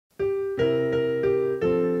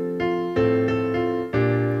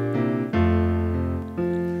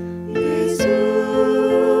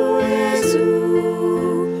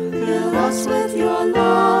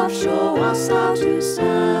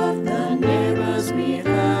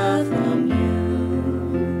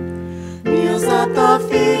at the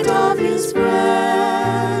feet of his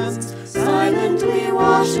friends, silently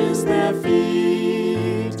washes their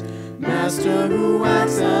feet. Master who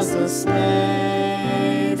acts as a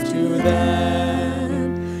slave to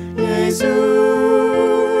them.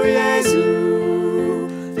 Jesu, Jesu,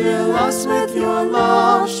 fill us with your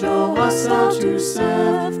love, show us how to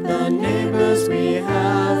serve the neighbors we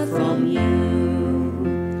have from you.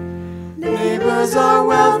 Neighbors are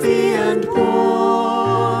wealthy and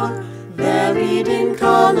poor, varied in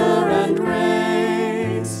color and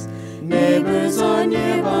race. Neighbors are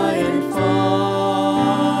nearby and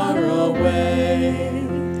far away.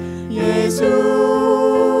 Jesu,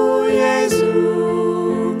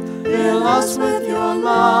 Jesu, fill us with your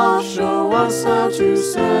love, show us how to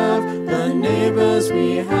serve the neighbors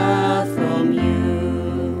we have from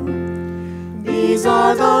you. These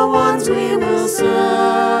are the ones we will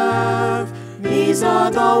serve, these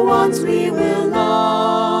are the ones we will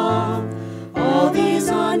love. All these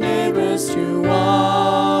are neighbors to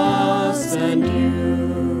us and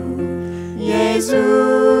you. Jesu,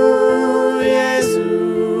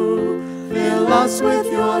 Jesu, fill us with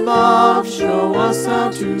your love, show us how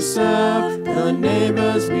to serve the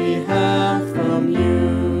neighbors we have from you.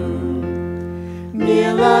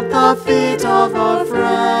 Kneel at the feet of our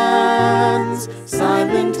friends,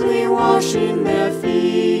 silently washing their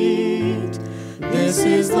feet. This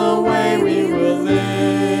is the way we will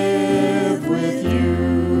live with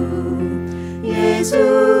you.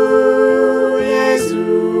 Jesu,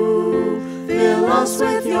 Jesu, fill us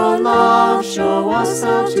with your love, show us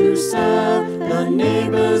how to serve the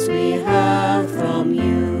neighbors we have.